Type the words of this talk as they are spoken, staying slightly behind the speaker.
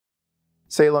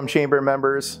Salem Chamber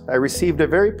members, I received a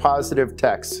very positive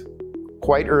text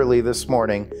quite early this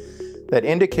morning that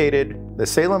indicated the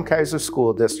Salem-Keizer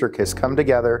School District has come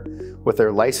together with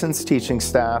their licensed teaching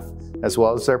staff as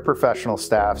well as their professional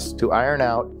staffs to iron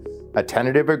out a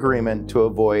tentative agreement to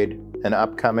avoid an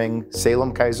upcoming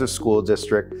Salem-Keizer School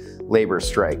District labor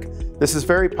strike. This is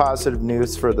very positive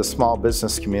news for the small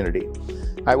business community.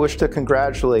 I wish to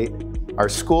congratulate our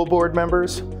school board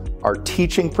members, our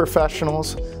teaching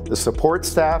professionals, the support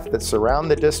staff that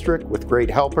surround the district with great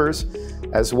helpers,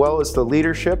 as well as the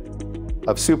leadership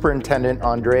of Superintendent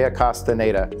Andrea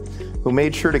Castaneda, who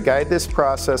made sure to guide this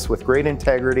process with great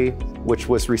integrity, which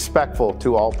was respectful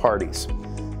to all parties.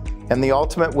 And the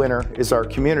ultimate winner is our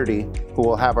community, who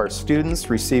will have our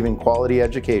students receiving quality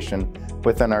education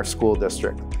within our school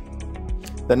district.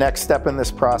 The next step in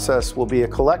this process will be a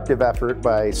collective effort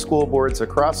by school boards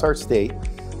across our state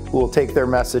who will take their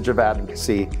message of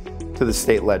advocacy to the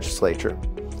state legislature.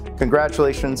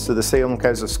 Congratulations to the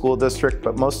Salem-Keizer School District,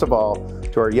 but most of all,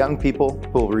 to our young people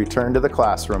who will return to the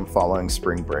classroom following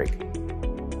spring break.